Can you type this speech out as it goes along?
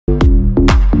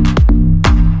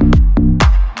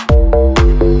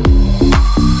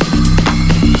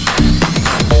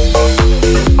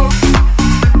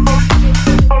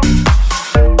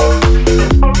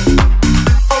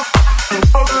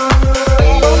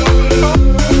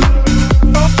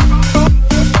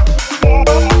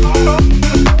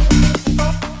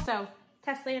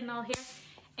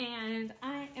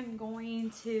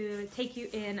going to take you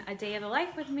in a day of the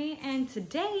life with me. And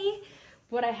today,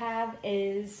 what I have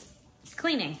is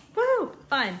cleaning. Woo,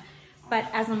 fun. But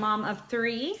as a mom of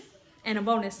 3 and a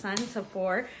bonus son, so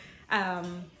 4,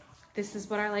 this is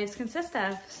what our lives consist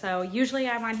of. So usually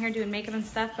I'm on here doing makeup and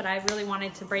stuff, but I really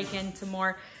wanted to break into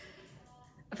more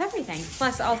of everything.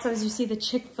 Plus also, as you see the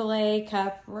Chick-fil-A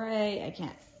cup, right, I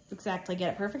can't exactly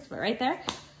get it perfect, but right there.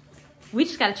 We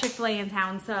just got a Chick-fil-A in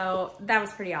town, so that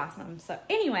was pretty awesome. So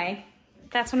anyway,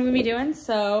 that's what I'm gonna be doing.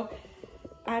 So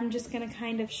I'm just gonna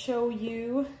kind of show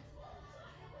you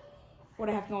what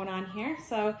I have going on here.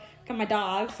 So got my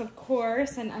dogs, of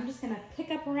course, and I'm just gonna pick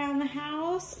up around the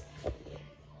house.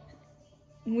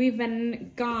 We've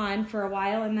been gone for a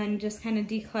while, and then just kind of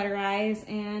declutterize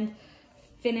and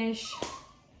finish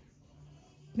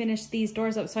these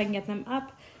doors up so I can get them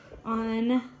up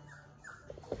on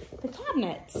the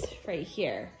cabinets right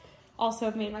here. Also,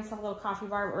 I've made myself a little coffee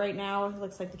bar, but right now it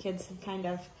looks like the kids have kind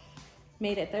of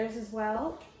made it theirs as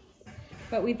well.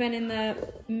 But we've been in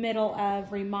the middle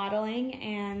of remodeling,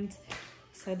 and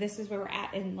so this is where we're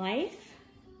at in life.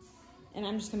 And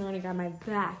I'm just gonna run and grab my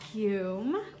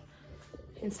vacuum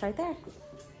and start there.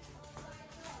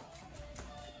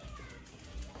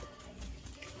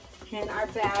 And our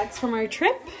bags from our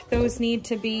trip, those need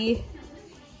to be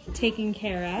taken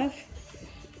care of.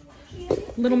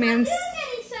 Little man's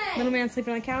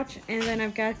sleeping on the couch, and then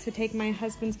I've got to take my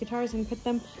husband's guitars and put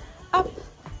them up.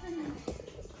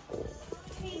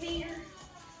 Hey, Vader.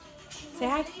 Say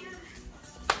hi.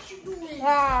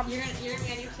 Wow. You're gonna be on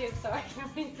YouTube, so I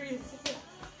can't wait for you to see it.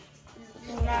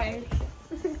 Right.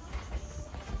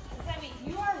 Sammy,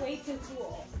 you are way too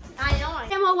cool. I know.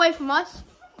 Come away from us.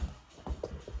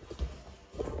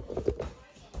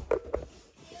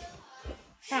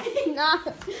 Nah.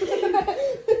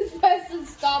 This person's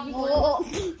stopping. Oh.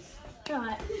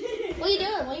 God. What are you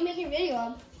doing? What are you making a video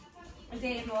of? A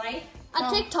day in the life. A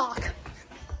TikTok.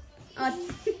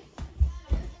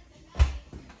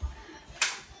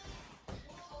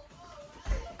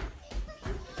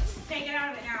 Okay, get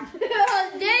out of it now.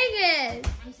 Dang it.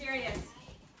 I'm serious.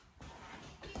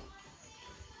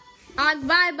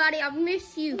 Bye, buddy. I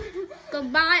miss you.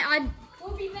 Goodbye.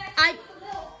 We'll be back. I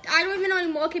don't even know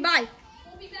anymore. Okay, bye.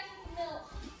 We'll be back in the middle.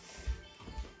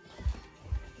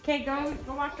 Okay,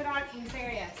 go walk the dog. I'm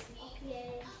serious.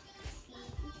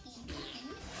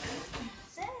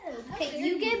 Okay,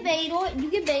 you get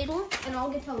Bador, and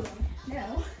I'll get Toto.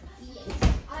 No.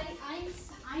 Yes.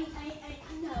 I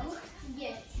know.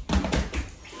 Yes.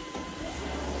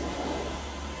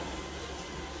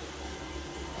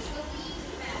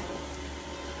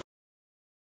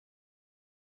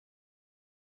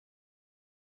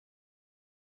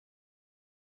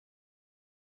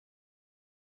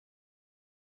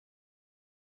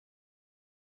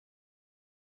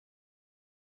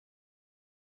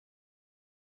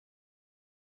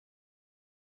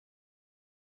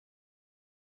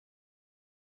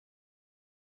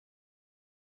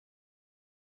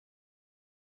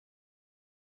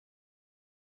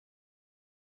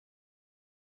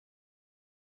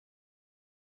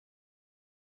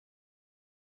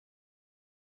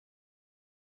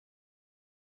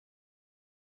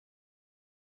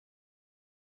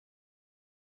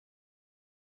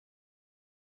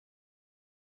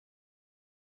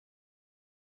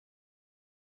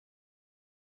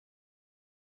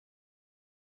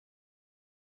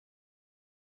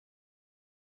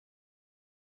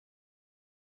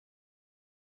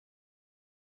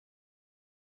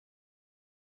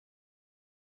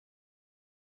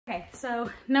 Okay, so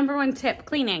number 1 tip,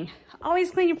 cleaning.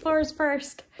 Always clean your floors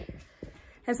first,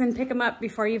 as in pick them up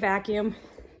before you vacuum.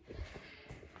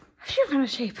 You're out of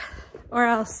shape, or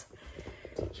else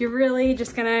you're really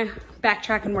just gonna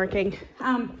backtrack and working.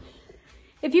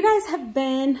 If you guys have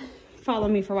been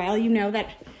following me for a while, you know that,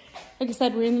 like I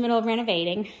said, we're in the middle of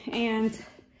renovating, and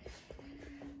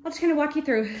I'll just kind of walk you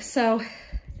through. So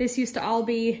this used to all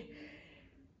be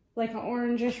like an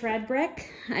orangish red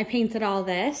brick. I painted all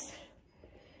this,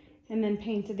 and then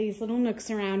painted these little nooks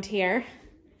around here.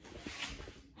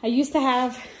 I used to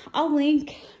have, I'll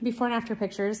link before and after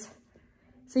pictures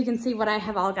so you can see what I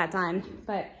have all got done.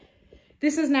 But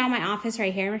this is now my office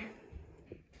right here,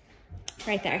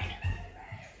 right there.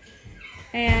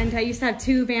 And I used to have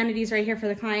 2 vanities right here for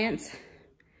the clients.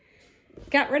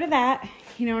 Got rid of that,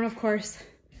 you know, and of course,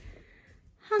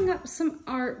 hung up some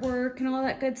artwork and all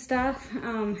that good stuff.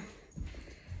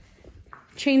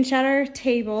 Changed out our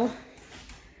table,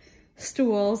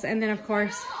 stools, and then of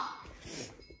course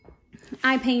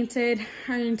I painted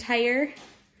our entire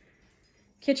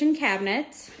kitchen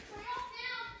cabinets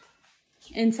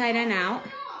inside and out.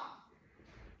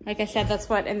 Like I said, that's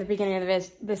what in the beginning of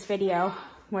this video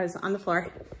was on the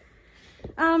floor.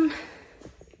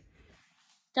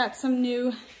 Got some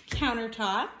new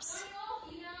countertops.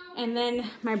 And then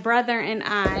my brother and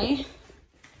I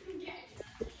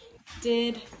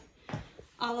did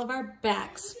all of our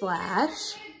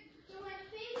backsplash.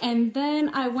 And then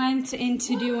I went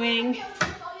into doing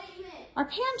our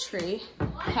pantry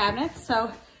cabinets.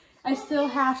 So I still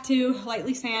have to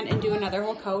lightly sand and do another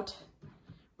whole coat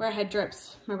where I had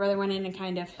drips. My brother went in and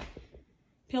kind of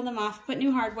peeled them off, put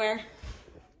new hardware.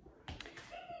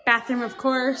 Bathroom, of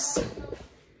course,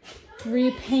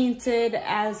 repainted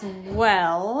as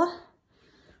well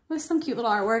with some cute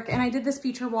little artwork. And I did this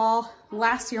feature wall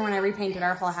last year when I repainted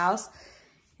our whole house.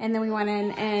 And then we went in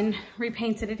and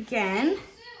repainted it again.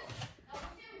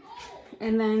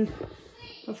 And then,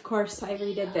 of course, I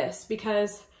redid this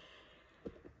because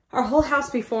our whole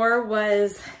house before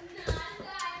was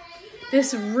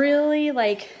this really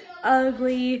like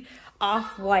ugly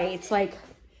off-white. Like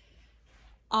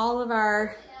all of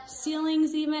our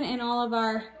ceilings even and all of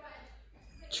our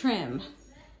trim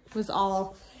was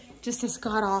all just this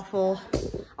god-awful,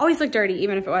 always looked dirty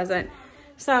even if it wasn't.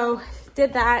 So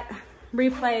did that,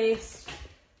 replaced,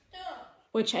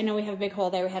 which I know we have a big hole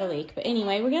there, we had a leak, but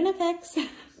anyway, we're gonna fix.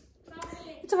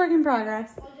 It's a work in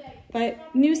progress.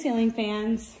 But new ceiling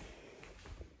fans,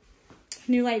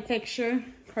 new light fixture,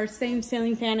 of course same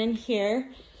ceiling fan in here,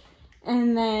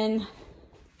 and then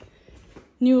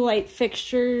new light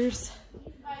fixtures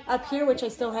up here, which I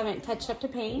still haven't touched up to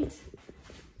paint.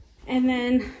 And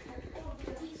then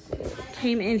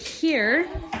came in here,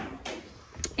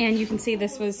 and you can see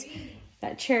this was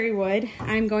that cherry wood.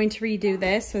 I'm going to redo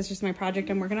this. So it's just my project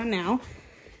I'm working on now.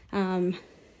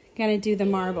 Gonna do the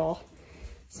marble.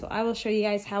 So I will show you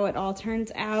guys how it all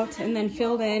turns out, and then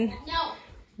filled in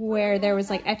where there was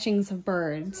like etchings of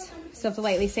birds. So I have to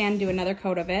lightly sand, do another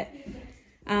coat of it.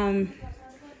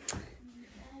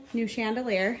 New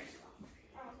chandelier.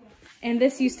 And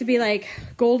this used to be like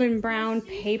golden brown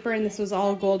paper, and this was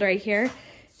all gold right here.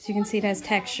 So you can see it has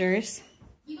textures.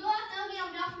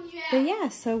 But yeah,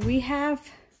 so we have,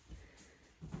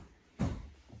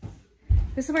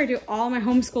 this is where I do all my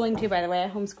homeschooling too, by the way. I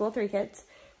homeschool 3 kids.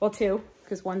 Well, 2,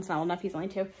 because one's not enough, he's only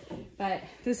 2. But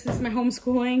this is my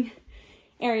homeschooling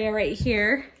area right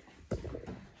here.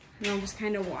 And I'll just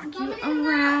kind of walk you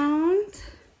around.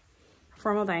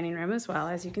 Formal dining room as well,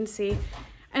 as you can see.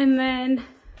 And then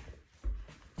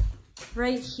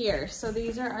right here, so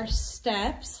these are our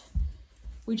steps.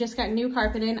 We just got new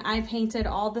carpet in. I painted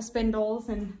all the spindles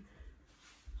and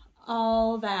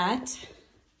all that.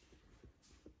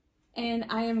 And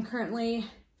I am currently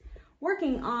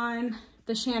working on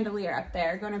the chandelier up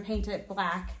there. Going to paint it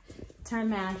black to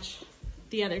match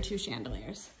the other 2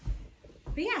 chandeliers.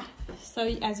 But yeah, so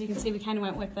as you can see, we kind of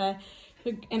went with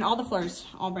and all the floors,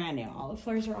 all brand new. All the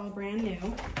floors are all brand new.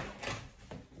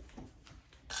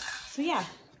 So yeah,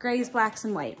 grays, blacks,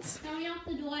 and whites. Now we out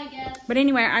the door, I guess. But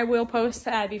anyway, I will post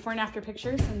before and after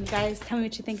pictures, and you guys tell me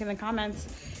what you think in the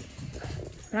comments.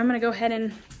 But I'm gonna go ahead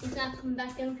and He's not coming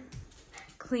back in.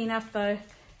 Clean up the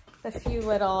few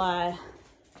little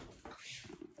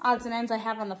odds and ends I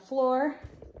have on the floor.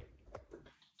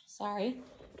 Sorry.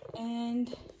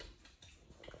 And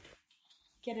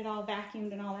get it all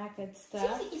vacuumed and all that good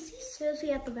stuff. Is he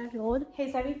seriously at the backyard?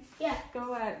 Hey, Sebby. Yeah.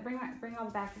 Go bring all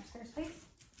the back upstairs, please.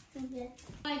 Okay.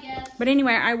 I guess. But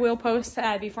anyway, I will post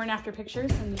before and after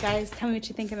pictures, and you guys tell me what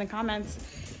you think in the comments.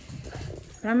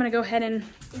 But I'm gonna go ahead and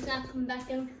He's not coming back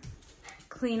in.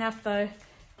 Clean up the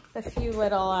few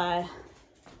little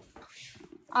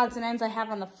odds and ends I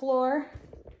have on the floor.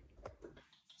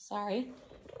 Sorry.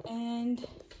 And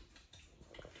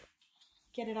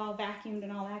get it all vacuumed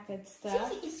and all that good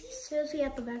stuff. Is he seriously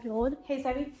at the backyard? Hey,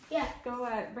 Sebby. Yeah. Go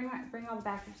bring all the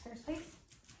back upstairs, please.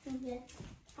 Okay.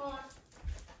 Hold on.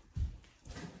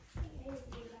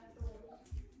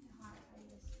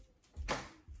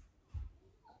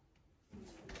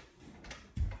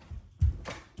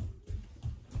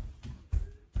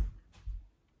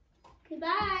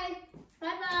 Bye.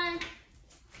 Bye-bye.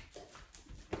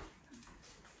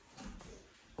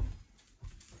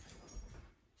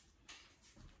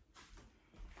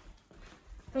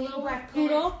 The little black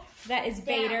poodle, that is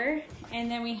Vader.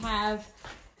 And then we have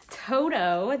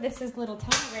Toto. This is little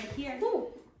Toto right here. Ooh.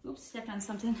 Oops, stepped on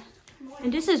something.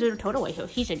 And this is little Toto. So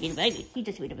he's a little baby. He's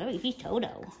just a little baby. He's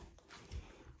Toto.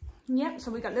 Yep, so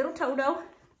we got little Toto.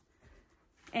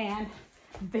 And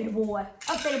Beta Boy.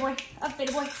 Up, Beta Boy. Up,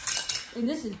 Beta Boy. And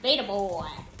this is Beta Boy.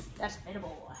 That's Beta Boy.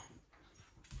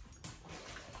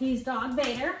 He's Dog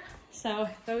Vader. So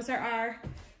those are our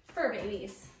fur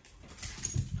babies.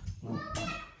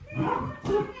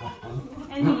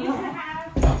 And he used to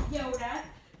have Yoda,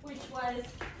 which was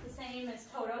the same as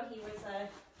Toto. He was a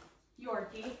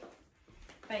Yorkie.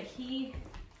 But he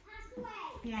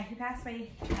passed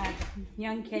away. A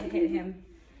young kid hit him.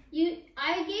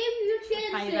 I gave you chances.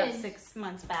 Probably about 6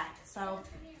 months back. So,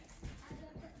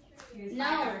 he was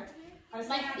I was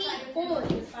my outside feet with him.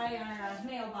 hurt. He was by our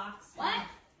mailbox. What?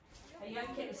 A young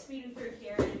kid was speeding through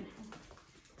here and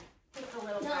hit the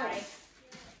little guy.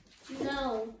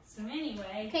 No. So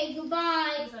anyway. Okay,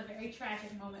 goodbye. It was a very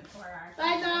tragic moment for our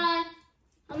Bye bye.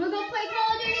 I'm gonna go play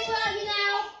Call of Duty without you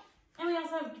now. And we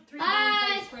also have 3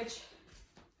 Bye. gameplays, which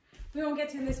we won't get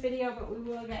to in this video, but we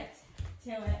will get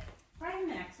to it right in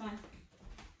the next one.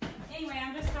 Anyway,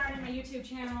 I'm just starting my YouTube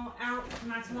channel out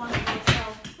not too long ago,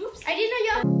 so oops. I didn't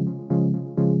know you.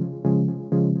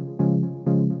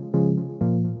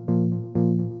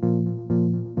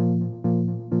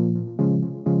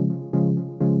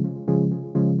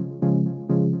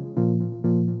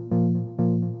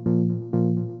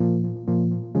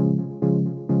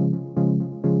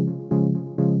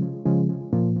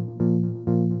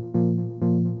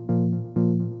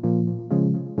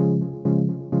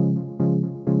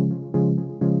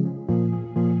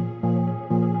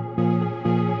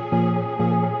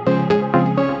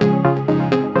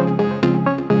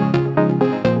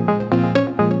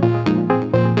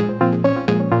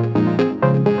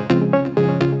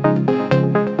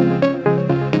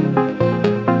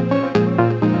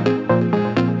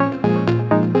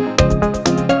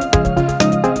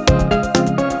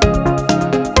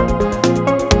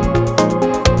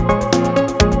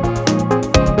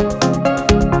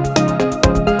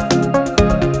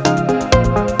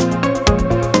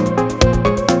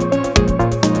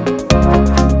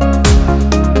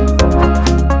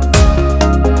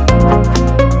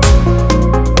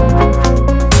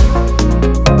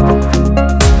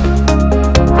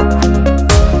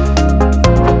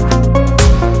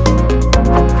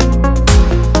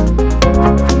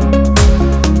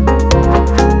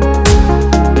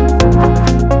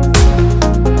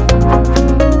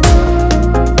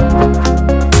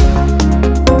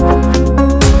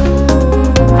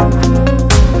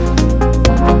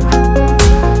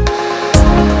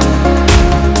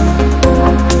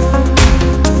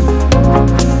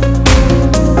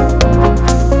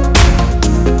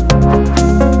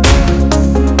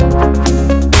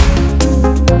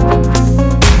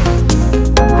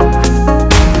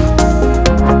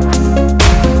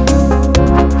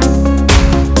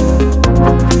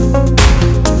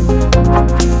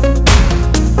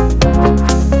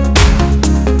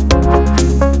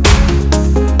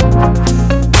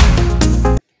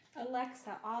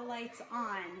 all lights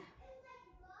on.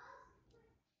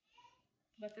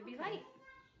 Let there be light.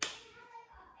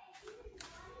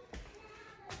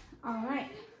 All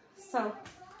right, so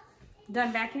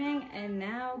done vacuuming and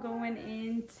now going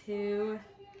into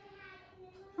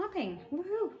mopping.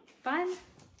 Woohoo, fun.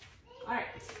 All right.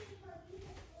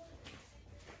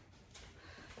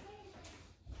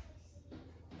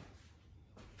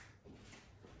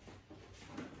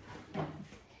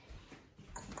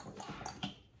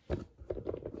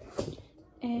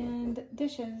 And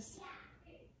dishes.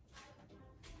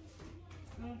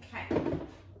 Okay.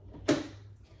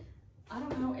 I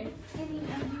don't know if any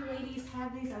of you ladies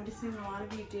have these. I would assume a lot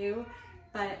of you do,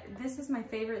 but this is my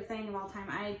favorite thing of all time.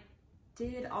 I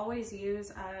did always use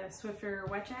a Swiffer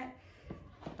wet jet,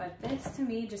 but this to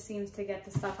me just seems to get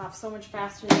the stuff off so much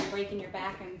faster than breaking your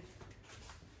back and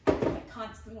like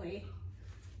constantly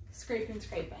scraping,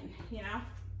 you know?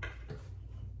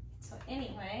 So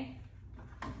anyway,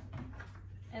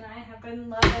 and I have been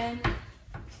loving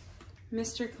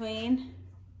Mr. Clean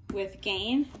with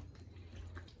Gain.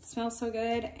 It smells so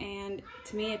good, and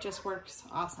to me it just works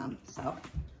awesome. So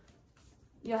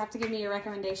you'll have to give me your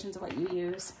recommendations of what you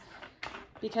use,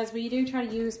 because we do try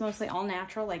to use mostly all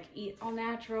natural, like eat all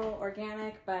natural,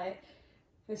 organic, but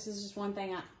this is just one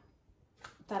thing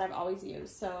that I've always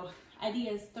used. So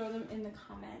ideas, throw them in the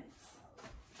comments.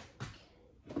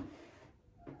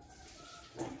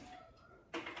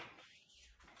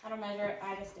 I don't measure it,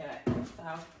 I just do it, so.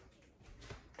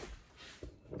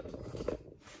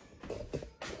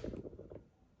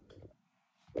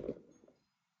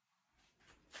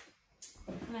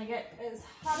 And I get as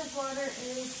hot as water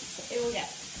as it will get.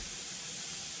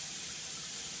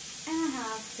 And I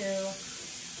have to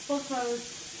fold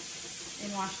clothes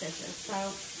and wash dishes. So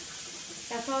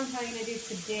that's all I'm probably gonna do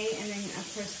today, and then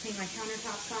of course clean my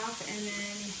countertops off, and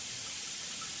then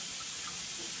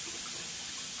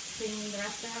clean the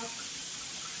rest out.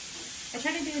 I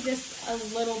try to do just a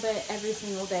little bit every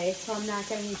single day, so I'm not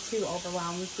getting too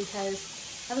overwhelmed,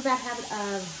 because I have a bad habit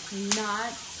of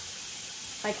not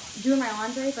like doing my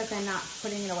laundry, but then not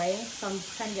putting it away. So I'm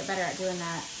trying to get better at doing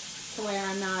that to where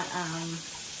I'm not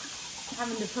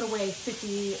having to put away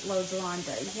 50 loads of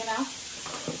laundry, you know?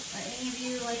 Are any of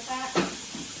you like that? Or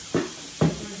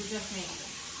is it just me?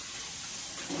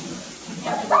 You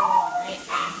have to do it all, right?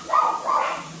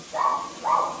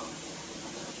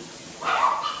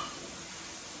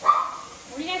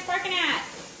 What are you guys barking at?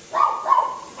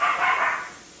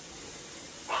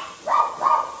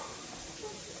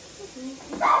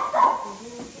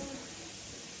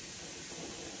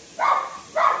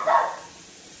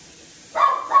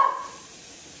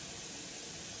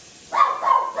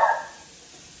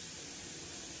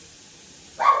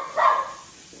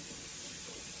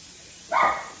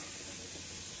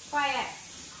 Quiet.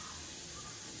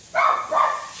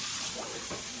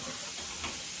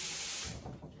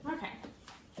 Okay.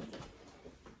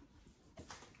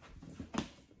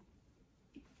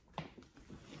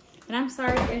 And I'm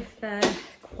sorry if the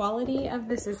quality of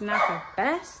this is not the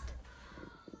best,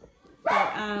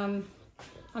 but I'm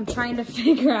trying to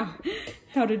figure out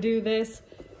how to do this.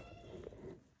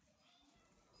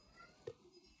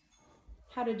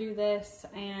 How to do this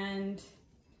and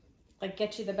like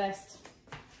get you the best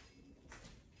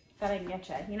that I can get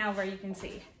you, you know, where you can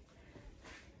see.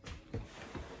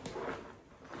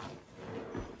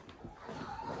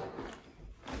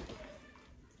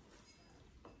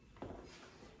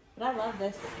 But I love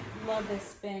this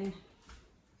spin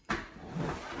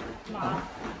mop.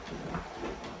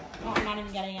 Oh, I'm not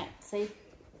even getting it, see?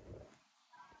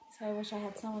 So I wish I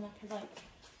had someone that could like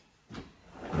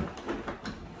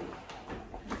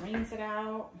rinse it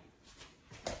out.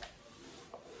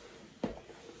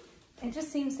 It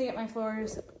just seems to get my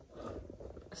floors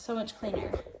so much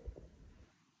cleaner.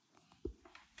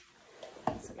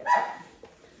 Let's look at that.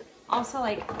 Also,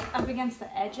 like up against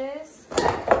the edges,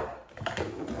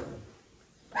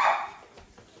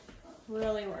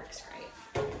 really works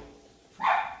great.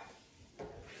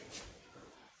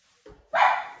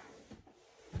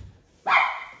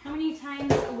 How many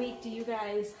times a week do you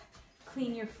guys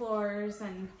clean your floors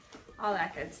and all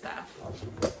that good stuff?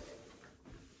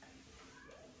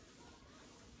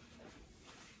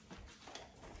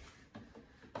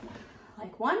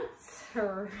 Like once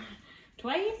or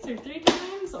twice or 3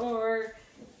 times, or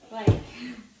like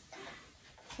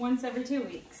once every 2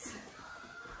 weeks?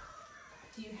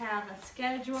 Do you have a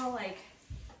schedule? Like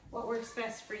what works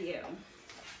best for you?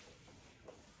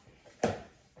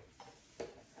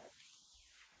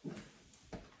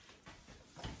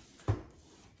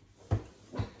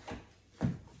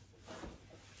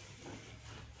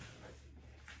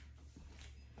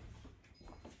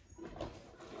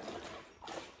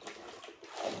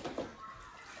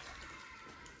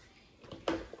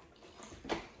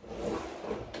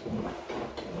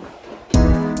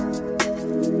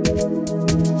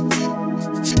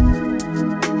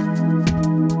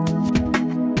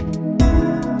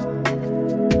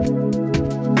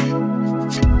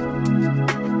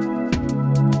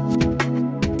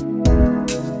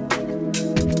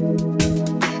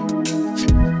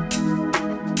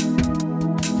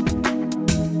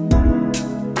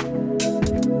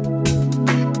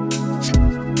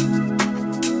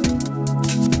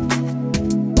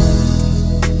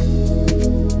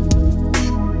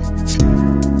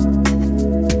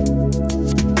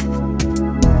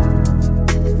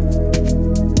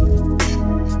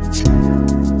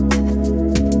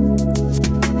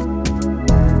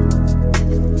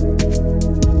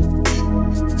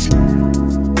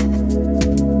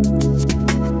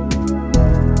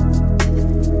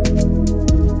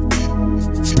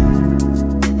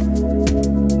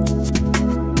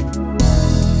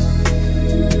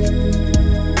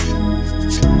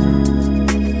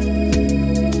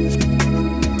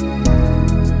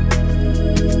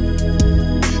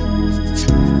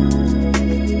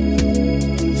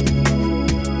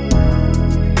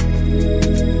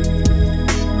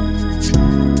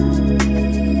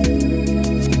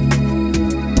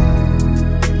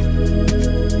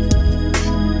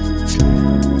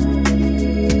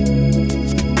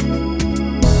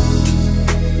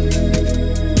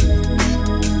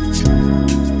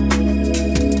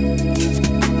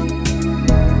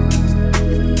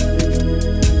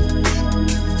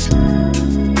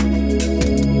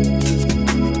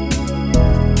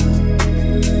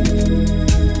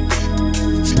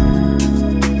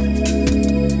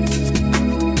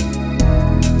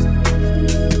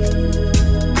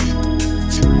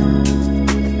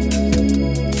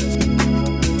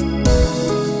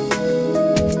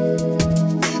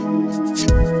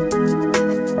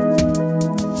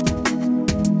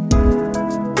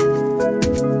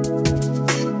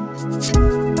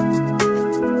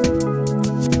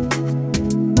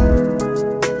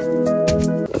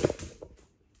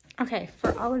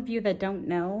 of you that don't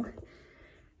know,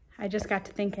 I just got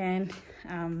to thinking,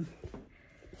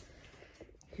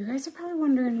 you guys are probably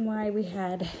wondering why we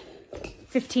had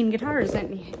 15 guitars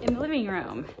in the living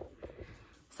room.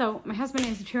 So my husband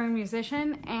is a touring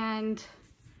musician, and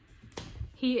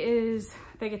he is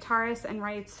the guitarist and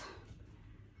writes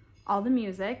all the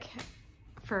music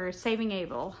for Saving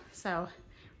Abel. So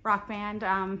rock band,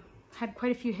 had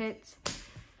quite a few hits,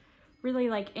 really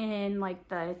like in like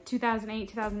the 2008,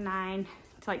 2009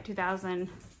 to like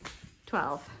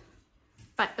 2012.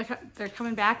 But they're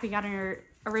coming back. We got our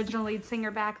original lead singer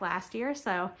back last year,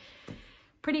 so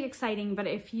pretty exciting. But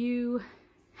if you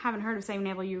haven't heard of Saving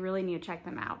Abel, you really need to check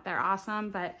them out. They're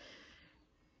awesome, but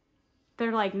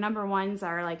they're like number ones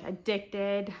are like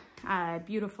Addicted,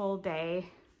 Beautiful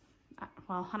Day.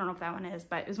 Well, I don't know if that one is,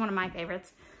 but it was one of my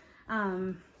favorites.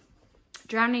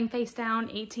 Drowning Face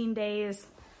Down, 18 Days,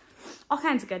 all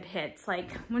kinds of good hits. Like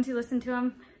once you listen to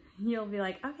them, you'll be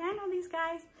like, okay, I know these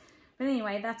guys. But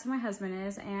anyway, that's what my husband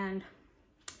is, and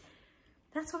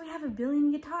that's why we have a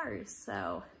billion guitars,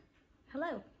 so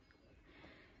hello.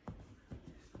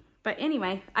 But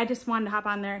anyway, I just wanted to hop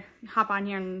on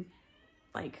here and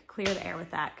like clear the air with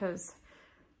that, because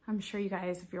I'm sure you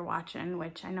guys, if you're watching,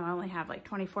 which I know I only have like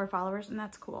 24 followers, and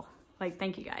that's cool. Like,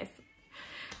 thank you guys.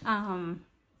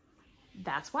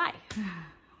 That's why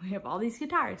we have all these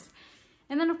guitars.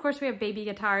 And then of course we have baby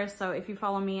guitars. So if you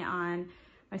follow me on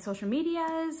my social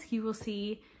medias, you will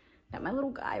see that my little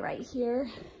guy right here,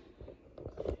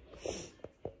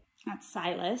 that's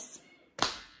Silas.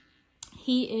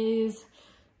 He is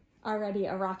already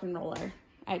a rock and roller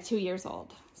at 2 years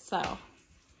old. So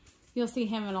you'll see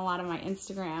him in a lot of my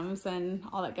Instagrams and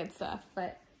all that good stuff,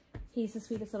 but he's the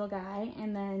sweetest little guy.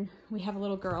 And then we have a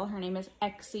little girl, her name is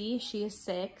XOXO. She is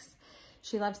 6.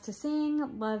 She loves to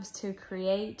sing, loves to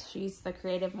create. She's the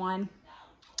creative one.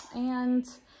 And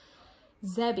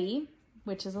Zebby,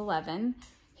 which is 11,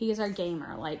 he is our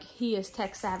gamer. Like, he is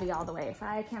tech savvy all the way. If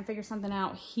I can't figure something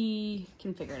out, he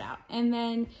can figure it out. And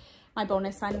then my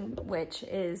bonus son, which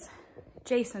is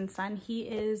Jason's son, he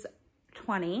is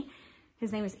 20.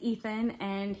 His name is Ethan,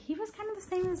 and he was kind of the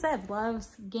same as Zeb,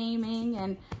 loves gaming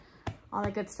and all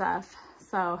that good stuff.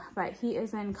 So, but he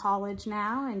is in college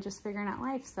now and just figuring out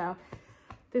life. So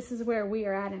this is where we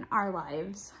are at in our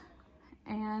lives.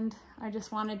 And I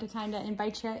just wanted to kind of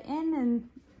invite you in and,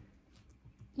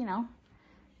 you know,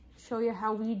 show you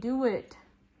how we do it.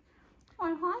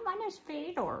 Oh, hi, my name's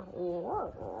Fedor.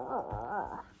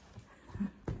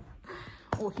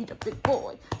 Oh, he's a big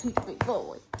boy. He's a big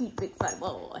boy. He's a big fat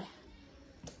boy.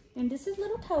 And this is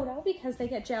little Toto, because they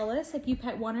get jealous. If you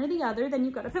pet one or the other, then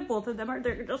you've got to pet both of them, or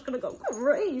they're just going to go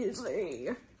crazy.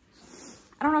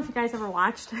 I don't know if you guys ever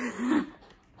watched.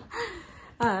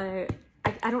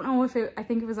 I don't know if I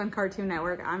think it was on Cartoon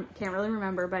Network. I can't really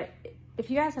remember. But if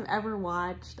you guys have ever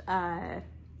watched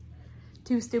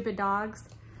Two Stupid Dogs,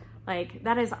 like,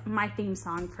 that is my theme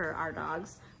song for our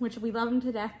dogs, which we love them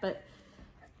to death, but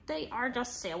they are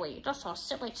just silly. Just so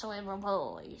silly, silly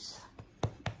boys.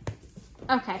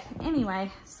 Okay,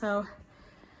 anyway, so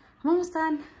I'm almost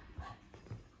done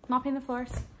mopping the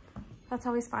floors. That's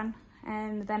always fun.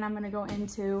 And then I'm gonna go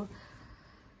into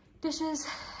dishes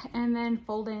and then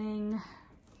folding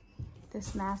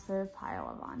this massive pile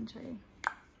of laundry.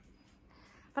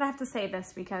 But I have to say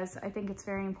this because I think it's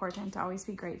very important to always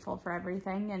be grateful for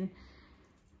everything, and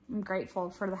I'm grateful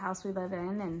for the house we live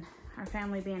in and our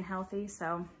family being healthy.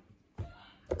 So,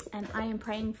 and I am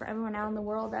praying for everyone out in the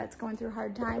world that's going through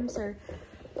hard times or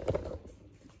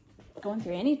going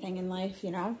through anything in life,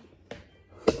 you know.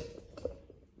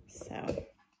 So,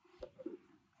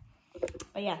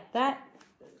 but yeah,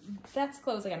 that's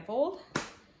clothes I gotta fold.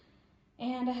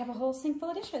 And I have a whole sink full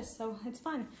of dishes, so it's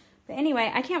fun. But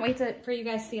anyway, I can't wait for you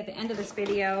guys to see at the end of this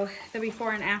video the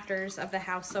before and afters of the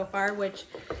house so far,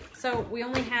 so we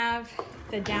only have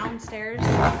the downstairs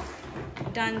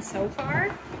done so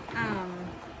far.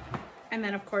 And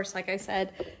then of course, like I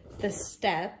said, the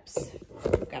steps,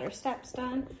 we've got our steps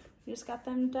done. We just got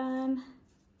them done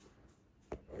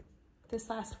this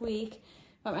last week,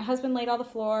 but my husband laid all the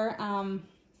floor.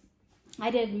 I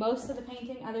did most of the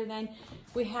painting, other than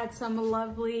we had some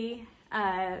lovely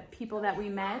people that we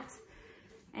met,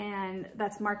 and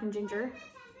that's Mark and Ginger,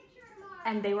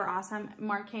 and they were awesome.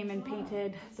 Mark came and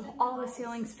painted all the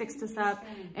ceilings, fixed us up,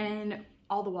 and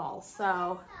all the walls.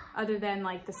 So other than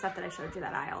like the stuff that I showed you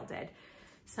that I all did.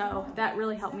 So that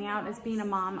really helped me out as being a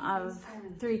mom of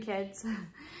 3 kids,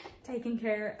 taking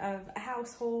care of a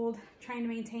household, trying to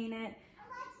maintain it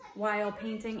while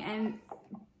painting. And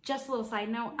just a little side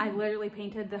note, I literally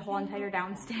painted the whole entire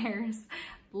downstairs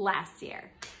last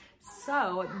year.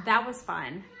 So that was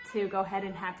fun to go ahead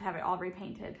and have to have it all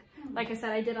repainted. Like I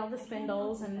said, I did all the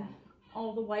spindles and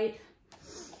all the white.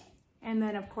 And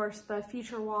then of course the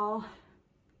feature wall,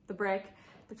 the brick,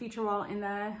 the feature wall in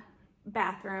the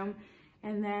bathroom,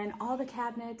 and then all the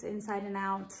cabinets inside and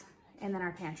out, and then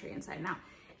our pantry inside and out.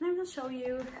 And I'm gonna show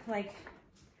you, like,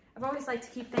 I've always liked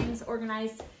to keep things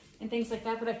organized and things like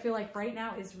that, but I feel like right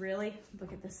now is really,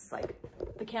 look at this, like,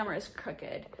 the camera is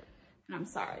crooked, and I'm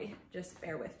sorry, just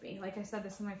bear with me. Like I said,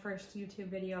 this is my first YouTube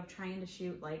video of trying to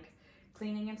shoot, like,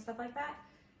 cleaning and stuff like that.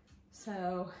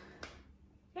 So,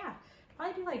 yeah,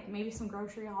 probably do, like, maybe some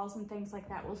grocery hauls and things like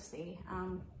that, we'll see.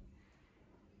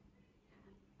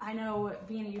 I know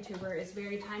being a YouTuber is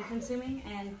very time consuming,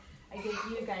 and I give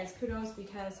you guys kudos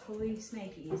because holy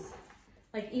snakies.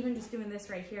 Like even just doing this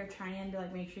right here, trying to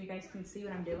like make sure you guys can see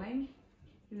what I'm doing,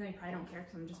 even though you probably don't care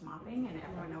because I'm just mopping and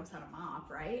everyone knows how to mop,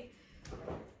 right?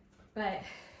 But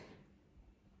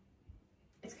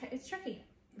it's tricky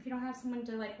if you don't have someone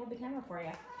to like hold the camera for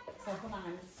you. So hold on,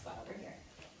 I'm just spot over here.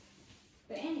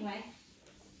 But anyway,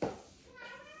 I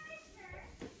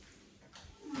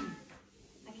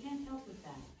can't help with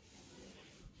that.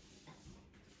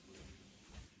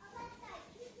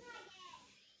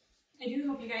 I do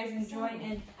hope you guys enjoy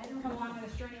and come along on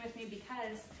this journey with me,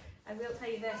 because I will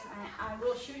tell you this, I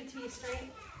will shoot it to you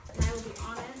straight, and I will be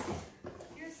honest.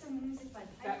 Here's some music about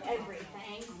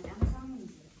everything.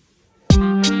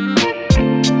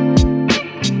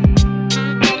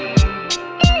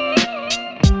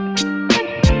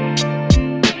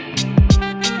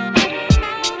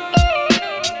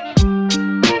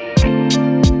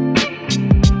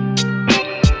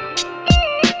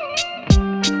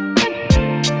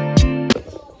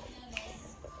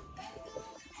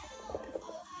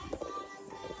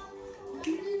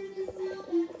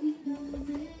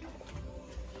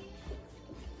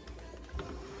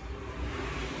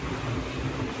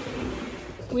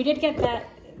 We did get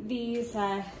these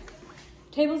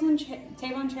table and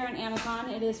chair on Amazon.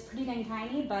 It is pretty dang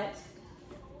tiny, but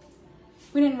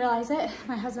we didn't realize it.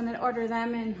 My husband had ordered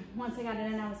them, and once I got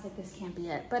it in, I was like, this can't be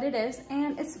it. But it is,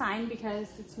 and it's fine because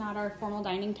it's not our formal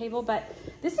dining table, but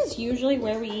this is usually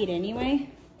where we eat anyway.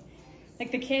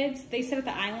 Like the kids, they sit at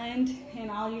the island,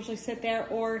 and I'll usually sit there,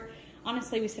 or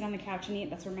honestly, we sit on the couch and eat.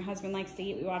 That's where my husband likes to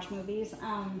eat. We watch movies.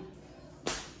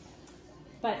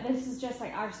 But this is just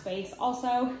like our space.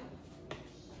 Also,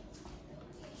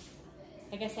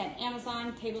 like I said,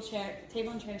 Amazon table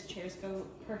and chairs go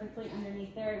perfectly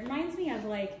underneath there. It reminds me of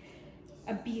like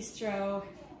a bistro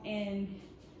in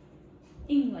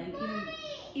England,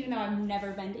 even though I've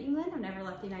never been to England, I've never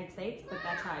left the United States, but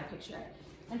that's how I picture it.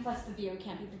 And plus the view,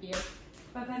 can't beat the view.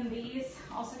 But then these,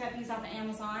 also got these off of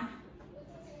Amazon,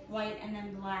 white and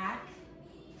then black.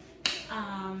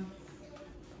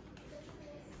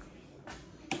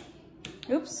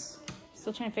 Oops,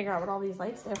 still trying to figure out what all these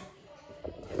lights do.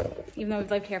 Even though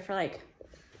we've lived here for like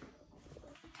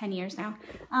 10 years now.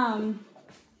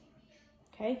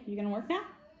 Okay, you gonna work now?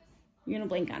 You're gonna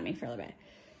blink on me for a little bit.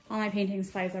 All my painting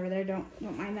supplies over there,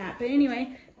 don't mind that. But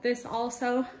anyway, this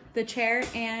also, the chair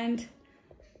and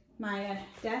my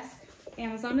desk,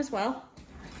 Amazon as well.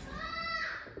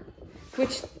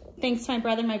 Which, thanks to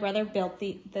my brother built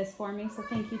this for me. So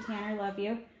thank you, Tanner, love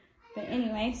you. But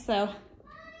anyway, so.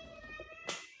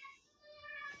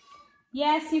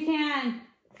 Yes, you can.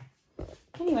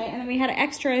 Anyway, and then we had an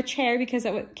extra chair because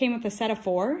it came with a set of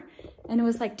 4, and it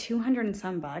was like 200 and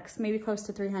some bucks, maybe close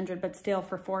to 300, but still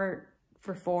for four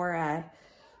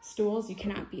stools, you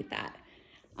cannot beat that.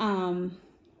 But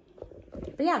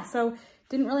yeah, so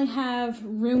didn't really have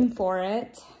room for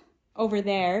it over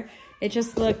there. It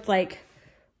just looked like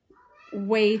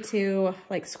way too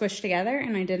like squished together,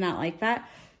 and I did not like that.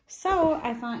 So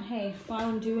I thought, hey, while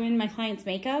I'm doing my clients'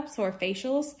 makeups or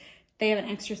facials, they have an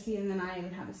extra seat, and then I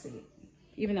would have a seat.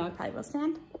 Even though I probably will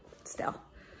stand, still.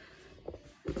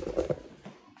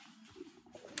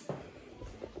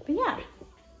 But yeah.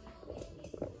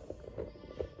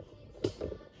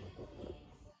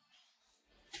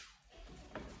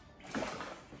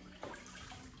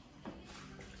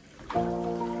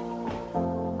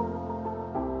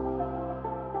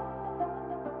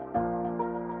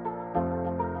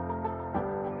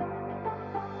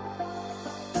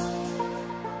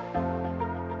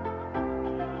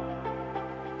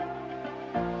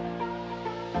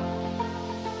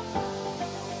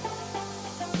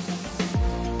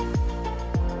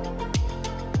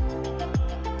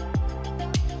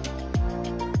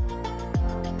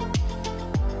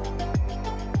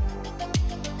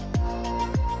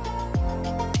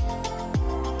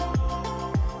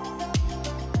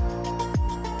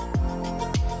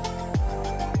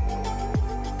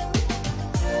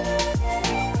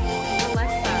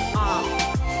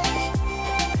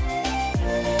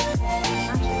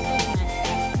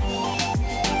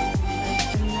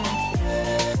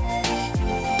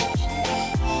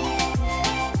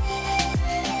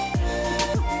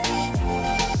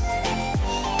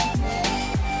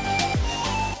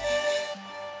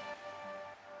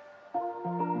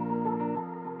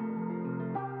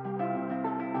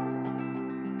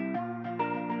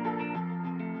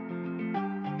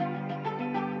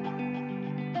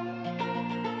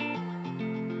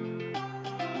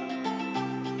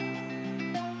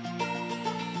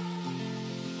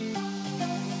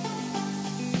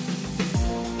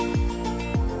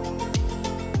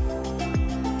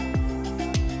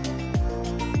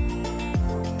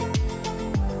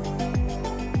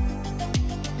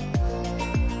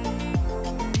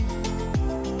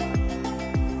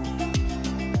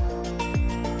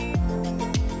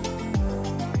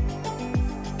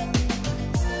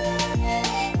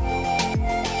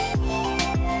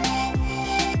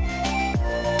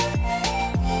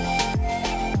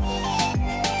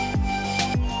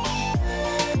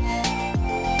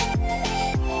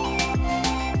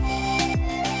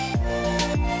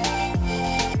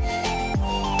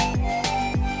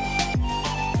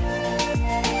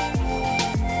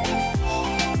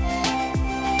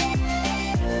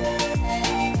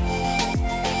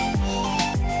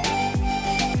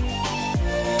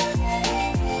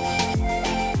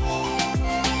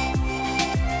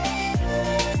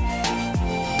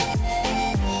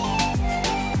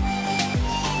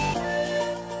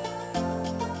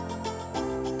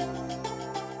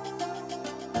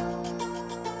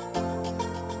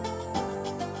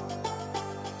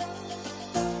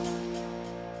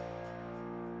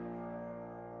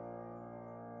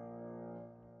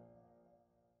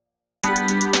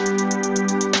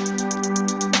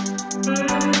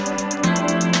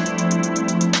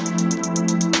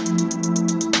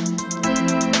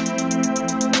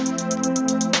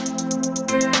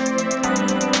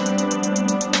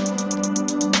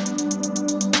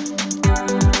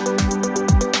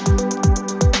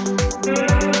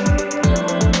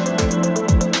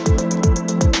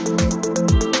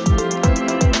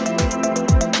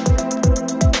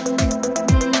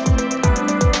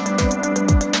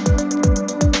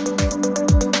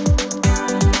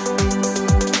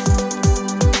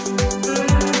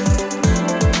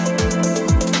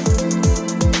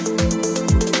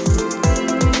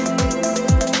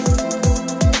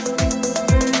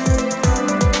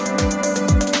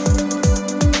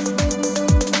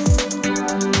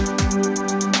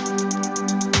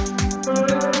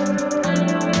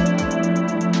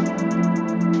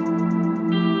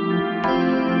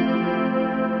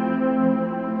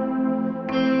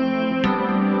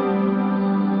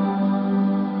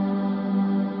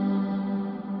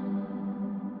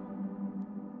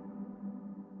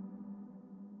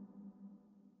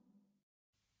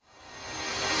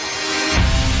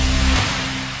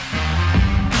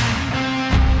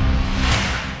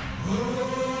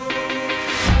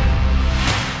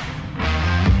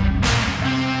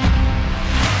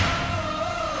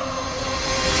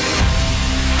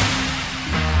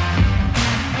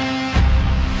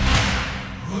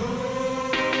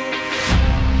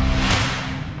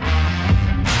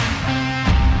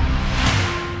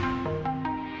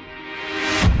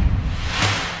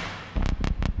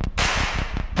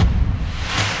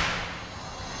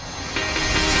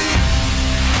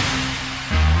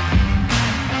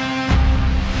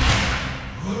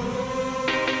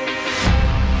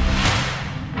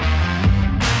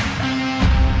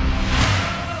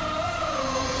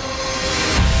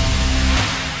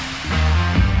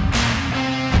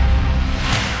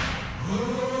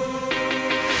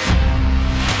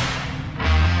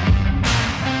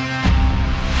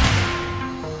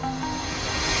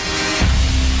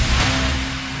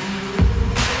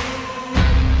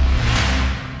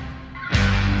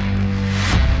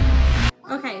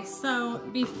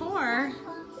 before,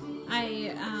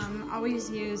 I always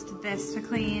used this to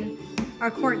clean our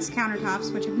quartz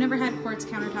countertops, which I've never had quartz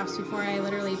countertops before. I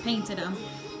literally painted them.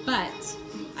 But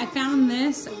I found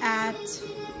this at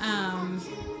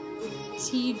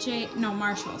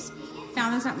Marshall's.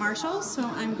 Found this at Marshall's, so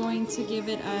I'm going to give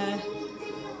it a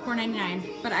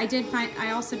 $4.99. But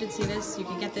I also did see this. You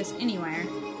can get this anywhere.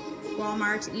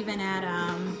 Walmart, even at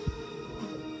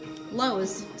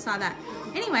Lowe's, saw that.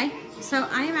 Anyway, so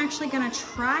I am actually gonna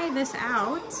try this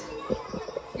out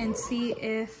and see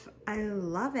if I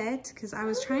love it, because I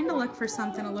was trying to look for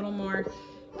something a little more,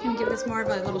 kind of give this more of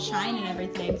a little shine and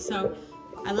everything. So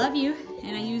I love you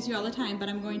and I use you all the time, but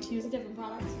I'm going to use a different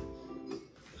product.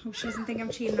 Hope she doesn't think I'm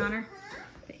cheating on her.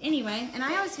 But anyway, and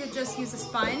I always just use a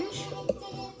sponge.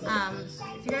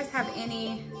 If you guys have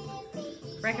any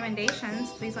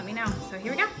recommendations, please let me know. So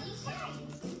here we go.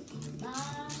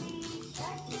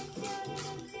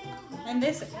 And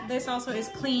this also is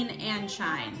clean and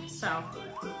shine, so.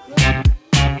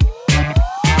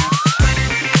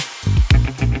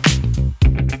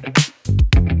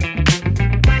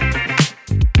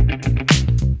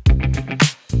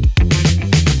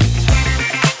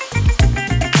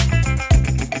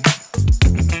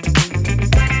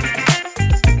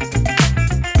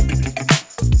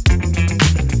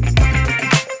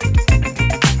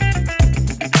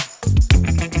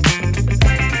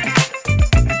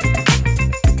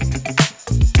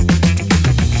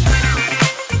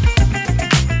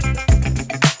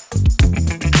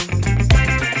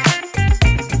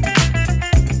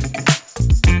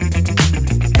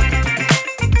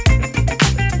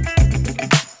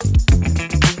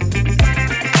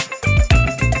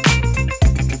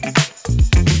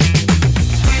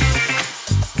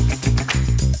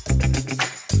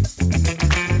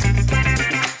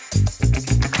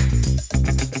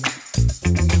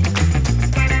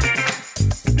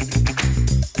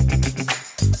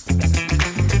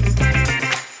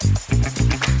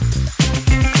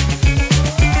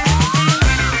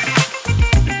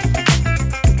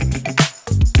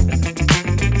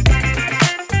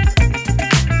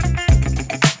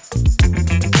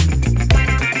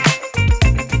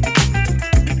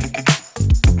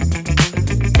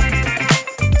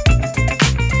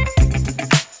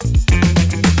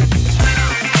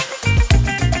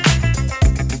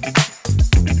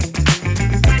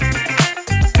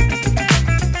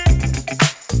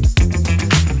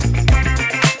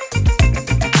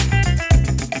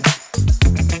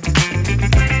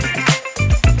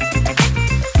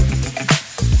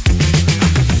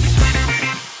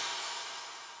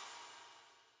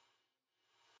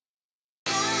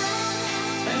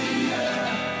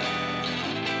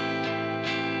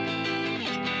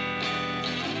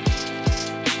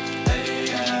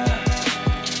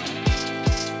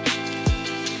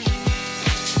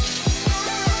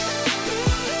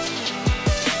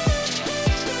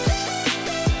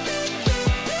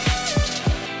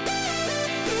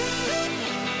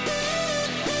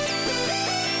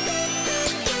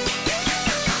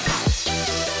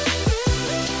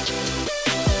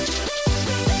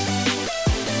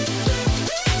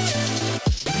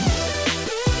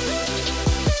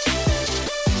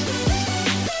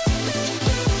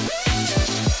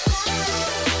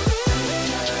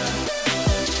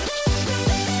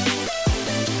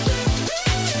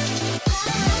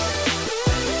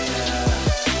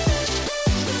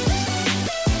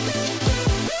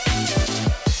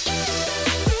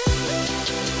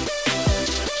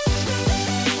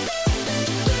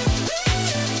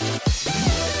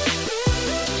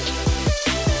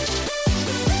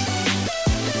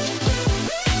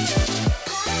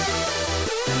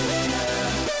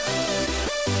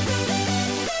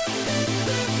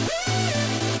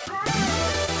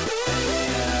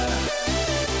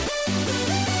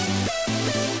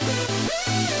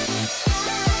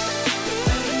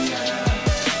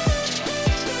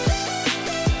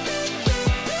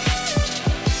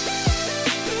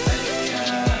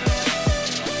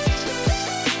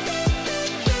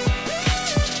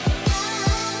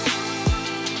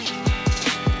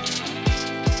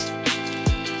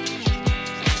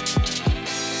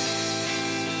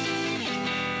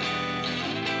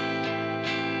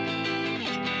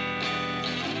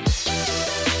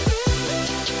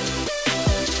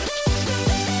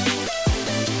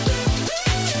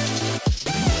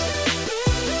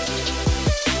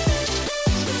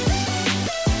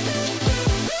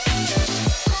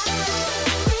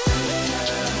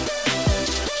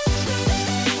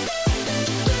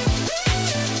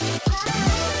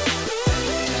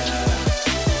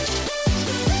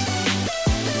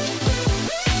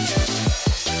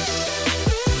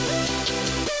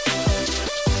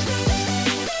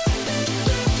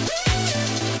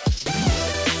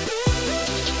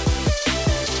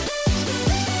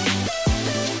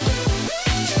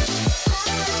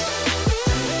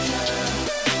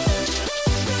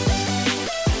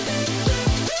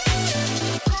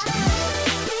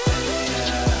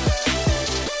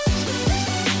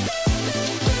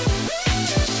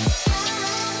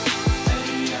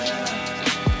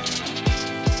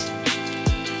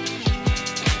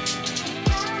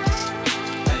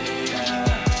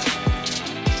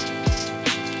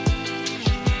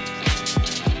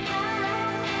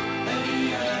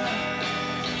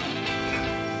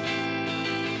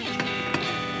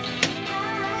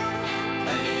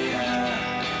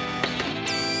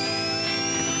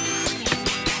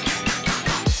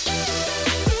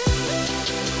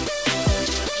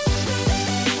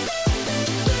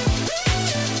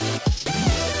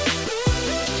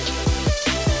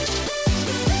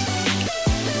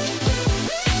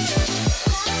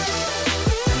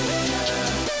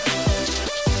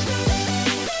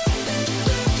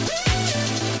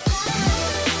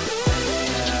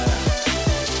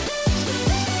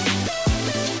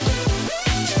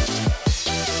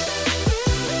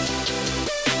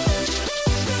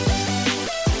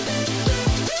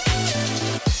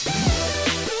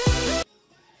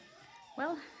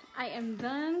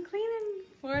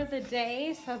 the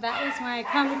day. So that was my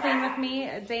Come Clean With Me,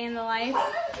 a day in the life.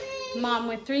 Mom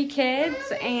with 3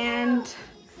 kids, and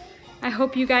I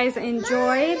hope you guys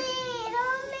enjoyed.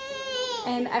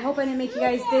 And I hope I didn't make you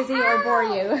guys dizzy or bore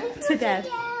you to death.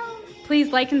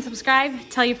 Please like and subscribe,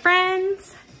 tell your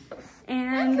friends,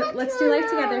 and let's do life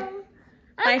together.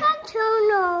 Bye.